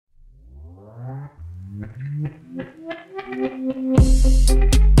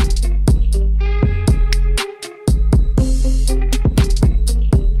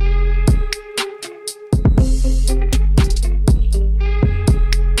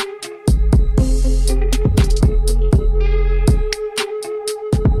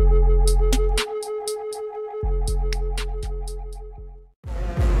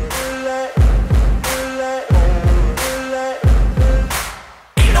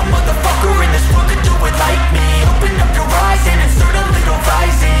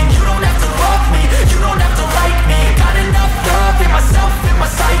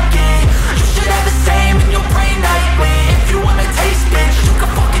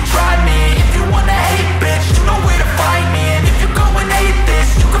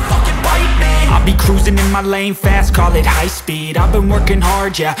in my lane fast, call it high speed. I've been working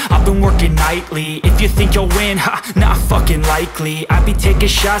hard, yeah, I've been working nightly. If you think you'll win, ha, not fucking likely. I be taking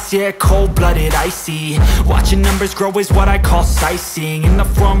shots, yeah, cold-blooded, icy. Watching numbers grow is what I call sightseeing. In the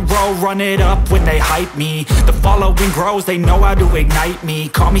front row, run it up when they hype me. The following grows, they know how to ignite me.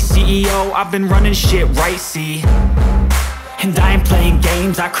 Call me CEO, I've been running shit right, see. And I ain't playing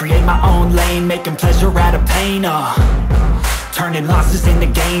games, I create my own lane, making pleasure out of pain, turning losses into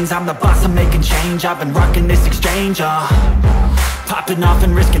gains. I'm the boss, I'm making change. I've been rocking this exchange, popping off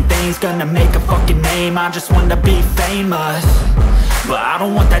and risking things. Gonna make a fucking name, I just wanna be famous. But I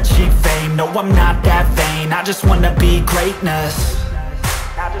don't want that cheap fame, no I'm not that vain. I just wanna be greatness.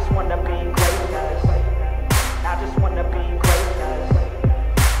 I just wanna be greatness. I just wanna be greatness.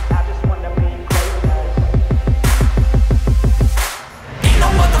 I just wanna be greatness. Ain't no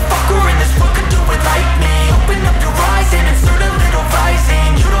motherfucker in this world could do it like me. Open up your eyes and insert a little rising.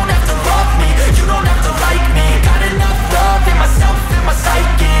 You don't have to love me, you don't have to like me. Got enough love in myself, in my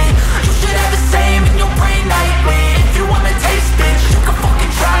psyche. You should have the same in your brain nightly. If you wanna taste, bitch, you can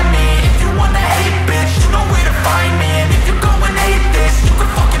fucking try me. If you wanna hate, bitch, you know where to find me. And if you go and hate this, you can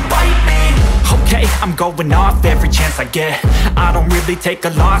fucking bite me. Okay, I'm going off every chance I get. I don't really take a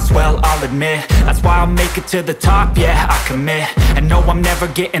loss, well, I'll admit. That's why I'll make it to the top, yeah, I commit. And no, I'm never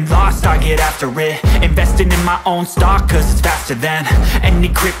getting lost, I get after it. Investing in my own stock, cause it's faster than any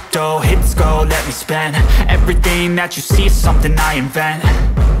crypto hits go, let me spend. Everything that you see is something I invent.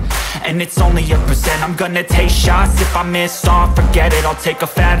 And it's only a percent. I'm gonna take shots. If I miss all, forget it. I'll take a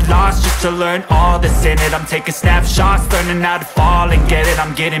fat loss just to learn all that's in it. I'm taking snapshots, learning how to fall and get it.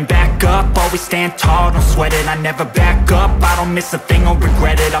 I'm getting back up, always stand tall, don't sweat it. I never back up, I don't miss a thing or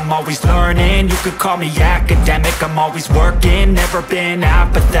regret it. I'm always learning, you could call me academic. I'm always working, never been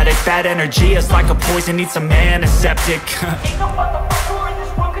apathetic. Bad energy is like a poison, needs some antiseptic. Ain't no motherfucker in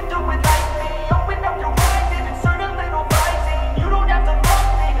this world could do it like me. Open up your eyes and insert a little rising. You don't have to love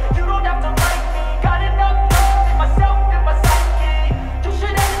me, you don't have to like me. Got enough love in myself, in my psyche. You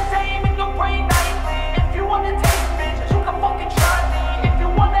should have the same in your brain nightly. If you wanna taste, bitch, you can fucking try me. If you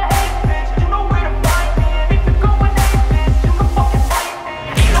wanna hate, bitch, you know where to find me. And if you go and hate, bitch, you can fucking fight me.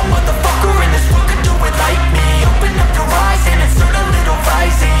 Ain't no motherfucker in this world could do it like me. Open up your eyes and insert a little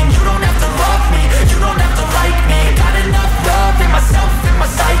rising. You don't have to love me, you don't have to like me. Got enough love in myself, in my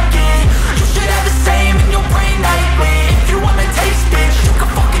psyche. You should have the same in your brain nightly. If you wanna taste, bitch, you can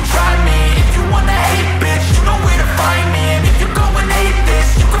fucking try me. If you wanna hate, bitch, you know where to find me. And if you go and hate this,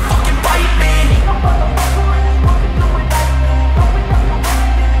 you can fucking bite me. Ain't no motherfucker in this world can do it like me. Open up your eyes and insert a little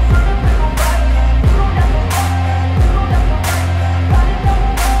rising. You don't have to love me, you don't have to like me. Got enough love in myself, in my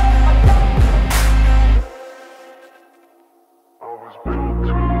psyche. I was built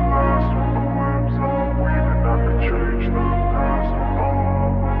to last with the webs I'm weaving. I could change the past with all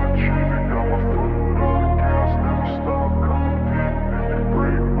I'm achieving. Got my foot on the gas, never stop competing.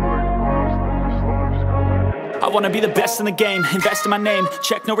 If you break like glass, then this life's gonna end. I wanna be the best in the game, invest in my name.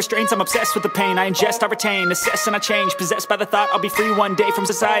 Check no restraints, I'm obsessed with the pain. I ingest, I retain, assess and I change. Possessed by the thought I'll be free one day from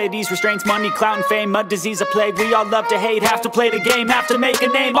society's restraints. Money, clout and fame, mud, disease, a plague. We all love to hate, have to play the game, have to make a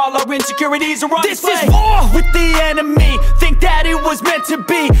name. All our insecurities are on display. This is war with the enemy, think that it was meant to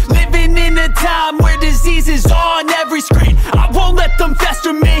be. Living in a time where disease is on every screen. I won't let them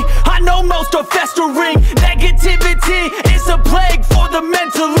fester me, I know most are festering. Negativity is a plague for the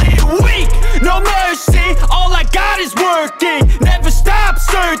mentally weak. No mercy, all I got is working. Never stop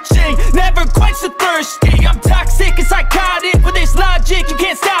searching, never quench the thirsty. I'm toxic and psychotic, with this logic you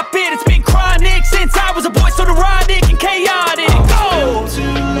can't stop it. It's been chronic since I was a boy, so neurotic and chaotic. Go! To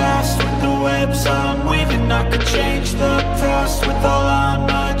last with the webs I'm weaving. I could change the past with all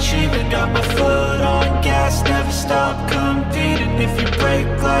I'm achieving. Got my foot on gas, never stop competing. If you break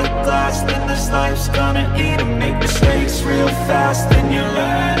like glass, then this life's gonna eat 'em. Make mistakes real fast, then you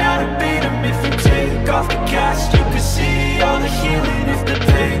learn how to beat 'em. If you take off the cast, you can see all the healing. If the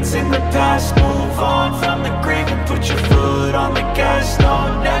pain's in the past, move on from the grave and put your foot on the gas.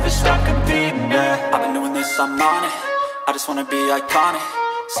 No, never stop competing, yeah. I've been doing this, I'm on it. I just wanna be iconic.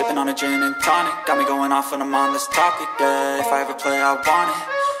 Sipping on a gin and tonic, got me going off when I'm on this topic, yeah. If I ever play, I want it.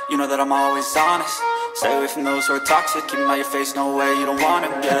 You know that I'm always honest. Stay away from those who are toxic. Keep them out your face, no way, you don't want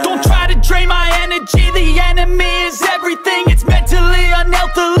them, yeah. Don't try to drain my energy. The enemy is everything. It's mentally,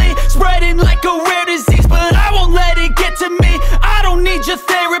 unhealthily, spreading like a rare disease. But I won't let it get to me. I don't need your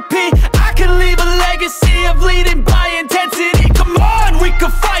therapy. I can leave a legacy of leading by intensity. Come on, we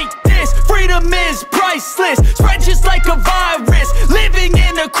can fight this. Freedom is priceless. Spread just like a virus. Living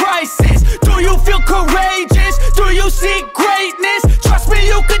in a crisis. Do you feel courageous? Do you seek greatness? Trust me,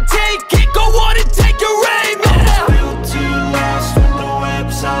 you can take it. Go on and take your aim. I was built to last with the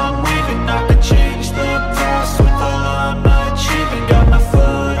webs I'm weaving. I could change the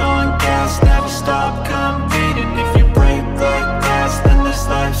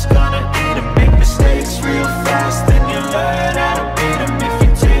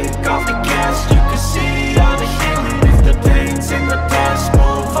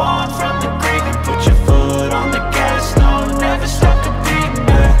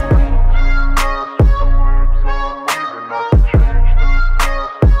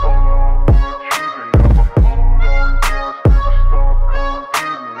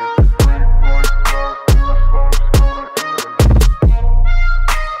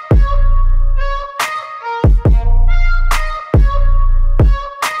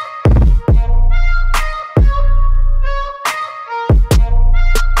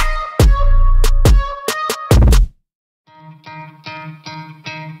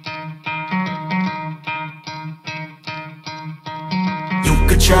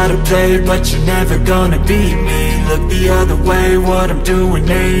try to play, but you're never gonna beat me. Look the other way, what I'm doing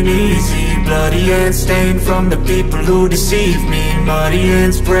ain't easy. Bloody hands stained from the people who deceive me. Muddy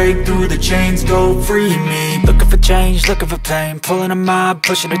hands break through the chains, go free me. Looking for change, looking for pain, pulling a mob,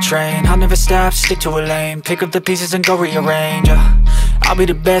 pushing a train. I'll never stop, stick to a lane, pick up the pieces and go rearrange. I'll be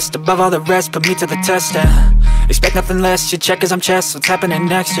the best above all the rest, put me to the test and expect nothing less. You check as I'm chess, what's happening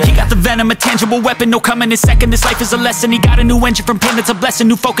next? Yeah. He got the venom, a tangible weapon, no coming in second. This life is a lesson, he got a new engine from pain, it's a blessing.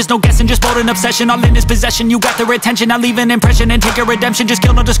 New focus, no guessing, just bold and obsession, all in his possession. You got their attention, I leave an impression and take your redemption. Just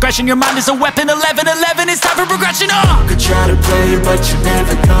kill, no discretion, your mind is a weapon. 11-11, it's time for progression. Could try to play, but you're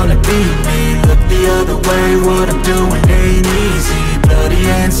never gonna beat me. Look the other way, what I'm doing ain't easy. Bloody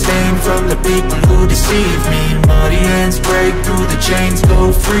hands stained from the people who deceive me. Muddy hands break through the chains,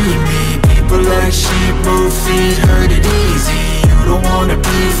 go free me. People like sheep move feet, hurt it easy. You don't wanna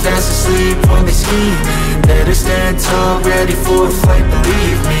be fast asleep when they scheming. Better stand tall, ready for a fight,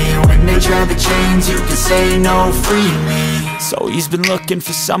 believe me. When they try the chains, you can say no, free me. So he's been looking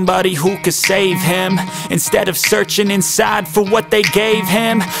for somebody who could save him, instead of searching inside for what they gave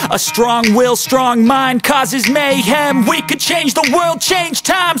him. A strong will, strong mind causes mayhem. We could change the world, change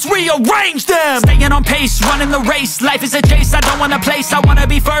times, rearrange them. Staying on pace, running the race, life is a chase. I don't want a place, I wanna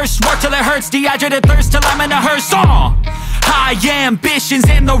be first. Work till it hurts, dehydrated thirst till I'm in a hearse. High ambitions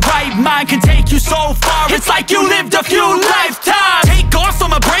and the right mind can take you so far. It's like you lived a few lifetimes. Take off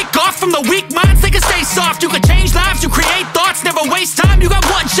from a break off from the weak minds, they can stay soft. You can change lives, you create thoughts, never waste time. You got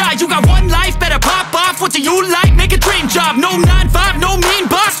one shot, you got one life, better pop off. What do you like? Make a dream job. No 9-5, no mean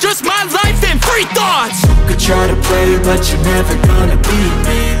boss, just my life and free thoughts. Could try to play, but you're never gonna beat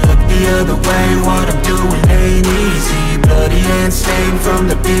me. Look the other way, what I'm doing ain't easy. Bloody hands stained from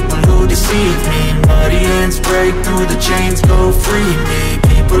the people who deceive me. Muddy hands break through the chains, go free me.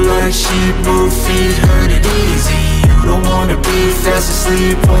 People like sheep move feet, hurt it easy. You don't wanna be fast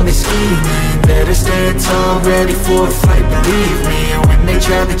asleep when they scheming. Better stand tall, ready for a fight, believe me. When they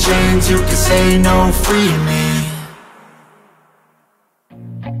try the chains, you can say no, free me.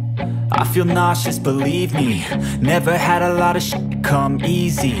 I feel nauseous, believe me. Never had a lot of shit come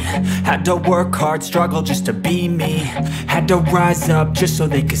easy. Had to work hard, struggle just to be me. Had to rise up just so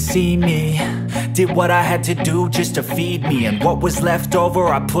they could see me. Did what I had to do just to feed me, and what was left over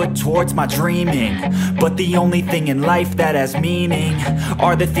I put towards my dreaming. But the only thing in life that has meaning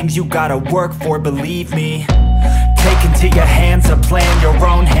are the things you gotta work for, believe me. Take into your hands a plan, your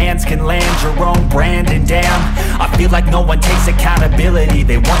own hands can land your own brand. And damn, I feel like no one takes accountability.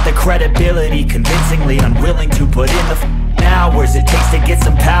 They want the credibility, convincingly unwilling to put in the hours it takes to get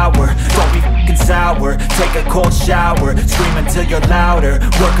some power. Don't be f***ing sour, take a cold shower. Scream until you're louder,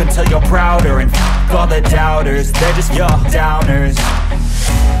 work until you're prouder. And f*** all the doubters, they're just your downers.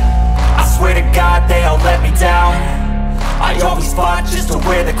 I swear to God they all let me down. I always fought just to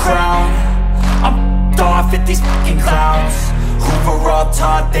wear the crown. I'm off at these fucking clowns who were all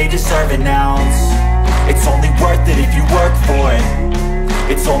taught they deserve an ounce. It's only worth it if you work for it.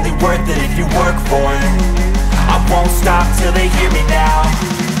 It's only worth it if you work for it. I won't stop till they hear me now.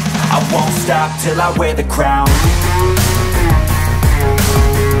 I won't stop till I wear the crown.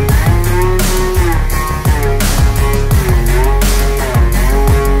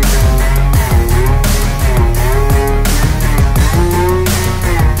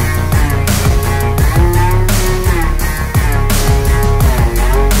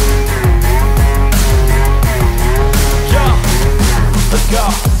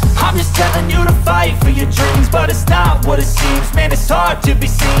 I'm just telling you to fight for your dreams, but it's not what it seems. Man, it's hard to be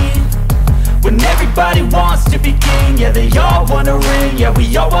seen when everybody wants to be king. Yeah, they all wanna ring, yeah,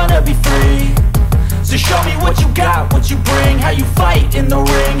 we all wanna be free. So show me what you got, what you bring, how you fight in the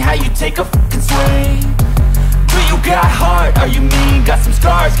ring, how you take a fucking swing. Do you got heart, are you mean? Got some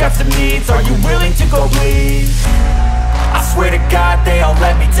scars, got some needs, are you willing to go bleed? I swear to God they all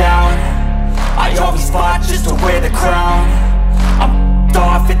let me down. I always fought just to wear the crown. I'm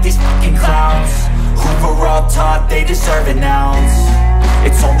off at these fucking clowns who were all taught they deserve an ounce.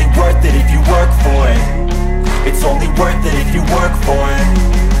 It's only worth it if you work for it. It's only worth it if you work for it.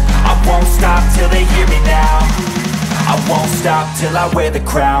 I won't stop till they hear me now. I won't stop till I wear the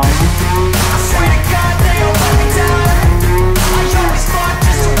crown. I swear to God they all let me down. I always fought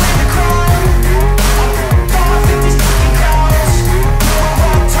just to wear the crown. I'm off at these fucking clowns who were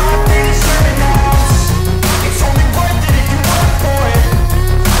all taught they deserve an ounce. It's only worth it if you work for it.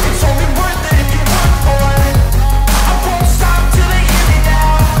 It's only worth it if you work for it. I won't stop till they hear me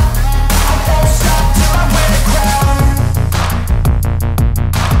now. I won't stop till I wear the crown.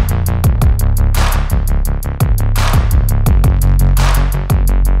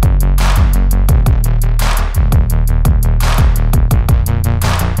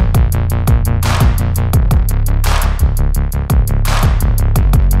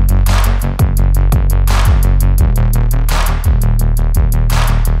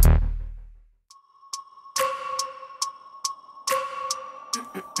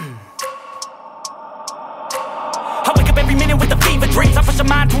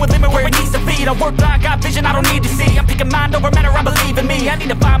 mind to a limit where it needs to feed. I work blind, got vision I don't need to see. I'm picking mind over matter, I believe in me. I need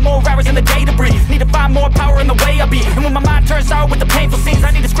to find more hours in the day to breathe. Need to find more power in the way I be. And when my mind turns sour with the painful scenes,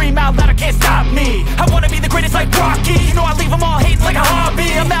 I need to scream out loud, I can't stop me. I wanna be the greatest like Rocky. You know I leave them all hating like a hobby.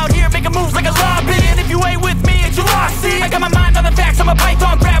 I'm out here making moves like a lobby. And if you ain't with me, it's your loss, see. I got my mind on the facts, I'm a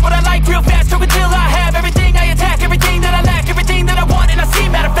python, grab what I like real fast. Choke until I have everything I attack, everything that I lack, everything that I want, and I see,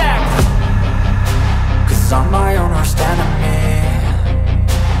 matter of fact. Cause I'm my own worst enemy,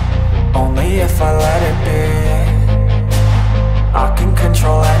 only if I let it be. I can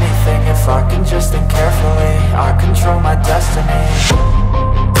control anything if I can just think carefully. I control my destiny.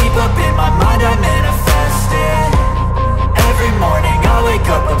 Deep up in my mind I manifest it. Every morning I wake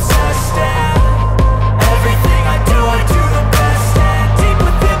up obsessed, and everything I do the best. And deep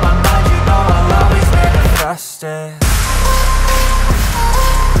within my mind, you know I'll always manifest it.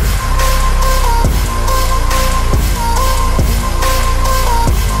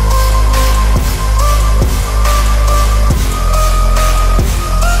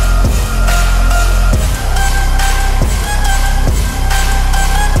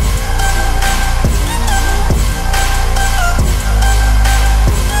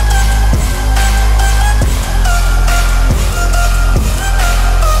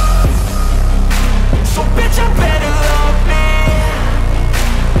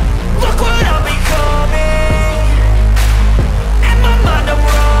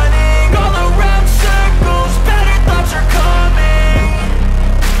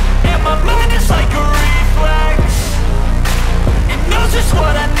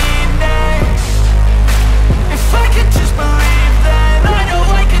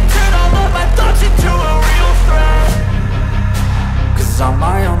 I'm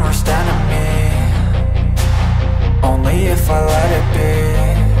my own worst enemy, only if I let it be.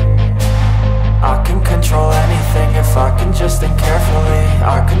 I can control anything if I can just think carefully.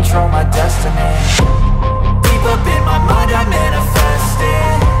 I control my destiny. Deep up in my mind I manifest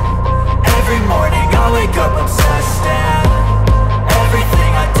it. Every morning I wake up obsessed, and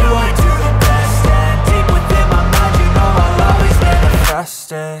everything I do the best. And deep within my mind, you know I'll always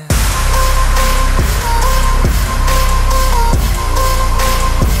manifest it.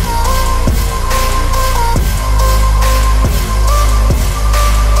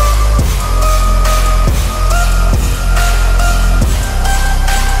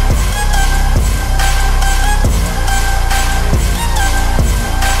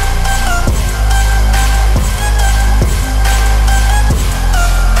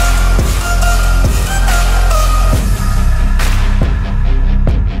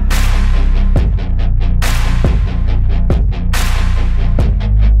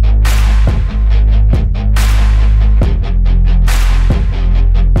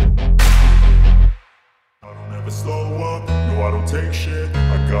 Take shit,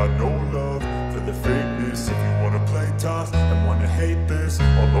 I got no love for the fakeness. If you wanna play tough and wanna hate this,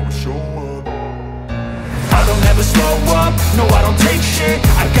 I'll always show up. I don't ever slow up, no I don't take shit.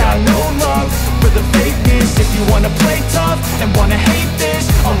 I got no love for the fakeness. If you wanna play tough and wanna hate this,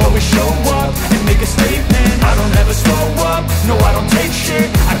 I'll always show up and make a statement. I don't ever slow up, no I don't take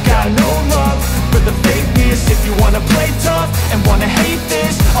shit. I got no love for the fakeness. If you wanna play tough and wanna hate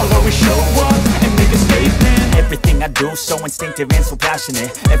this, I'll always show up and make a statement. Everything I do so instinctive and so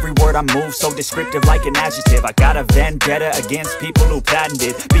passionate. Every word I move so descriptive like an adjective. I got a vendetta against people who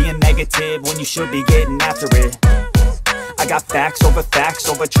patented being negative when you should be getting after it. I got facts over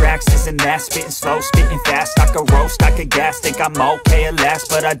tracks, this and that. Spitting slow, spitting fast. I could roast, I could gas. Think I'm okay at last,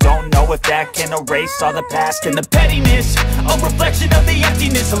 but I don't know if that can erase all the past. And the pettiness, a reflection of the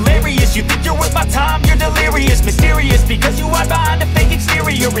emptiness. Hilarious, you think you're worth my time, you're delirious. Mysterious, because you hide behind a fake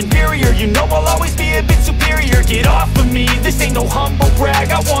exterior. Inferior, you know I'll always be a bit superior. Get off of me, this ain't no humble brag.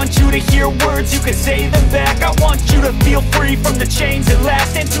 I want you to hear words, you can say them back. I want you to feel free from the chains at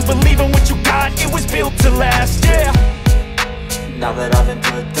last, and to believe in what you got, it was built to last, yeah. Now that I've been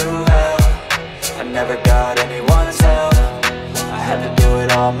put through hell, I never got anyone's help. I had to do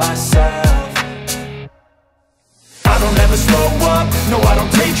it all myself. I don't ever slow up, no I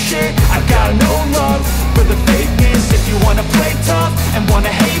don't take shit. I got no love for the fakeness. If you wanna play tough and wanna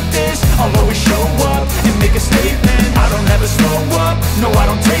hate this, I'll always show up and make a statement. I don't ever slow up, no I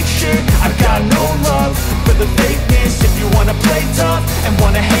don't take shit. I got no love for the fakeness. If you wanna play tough and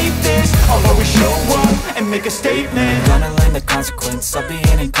wanna hate this, I'll always show up and make a statement. Gonna learn the consequence of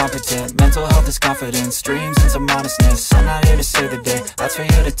being incompetent. Mental health is confidence, dreams into modestness. I'm not here to save the day, that's for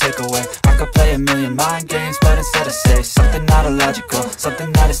you to take away. I could play a million mind games, but instead I say something not illogical,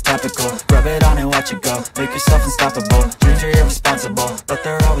 something that is topical. Rub it on and watch it go, make yourself unstoppable. Dreams are irresponsible, but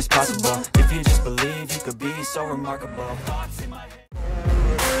they're always possible. If you just believe, you could be so remarkable. Thoughts in my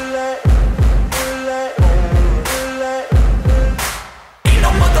head.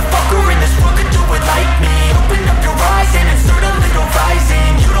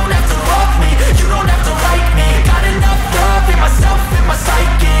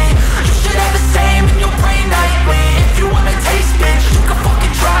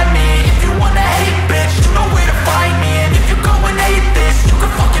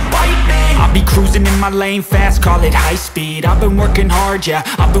 my lane fast, call it high speed. I've been working hard, yeah,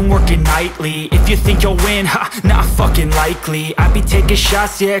 I've been working nightly. If you think you'll win, ha, not fucking likely. I be taking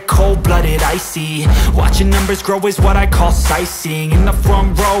shots, yeah, cold-blooded, icy. Watching numbers grow is what I call sightseeing. In the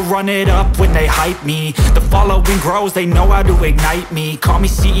front row, run it up when they hype me. The following grows, they know how to ignite me. Call me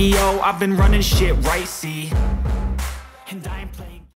CEO, I've been running shit right, see. And I ain't playing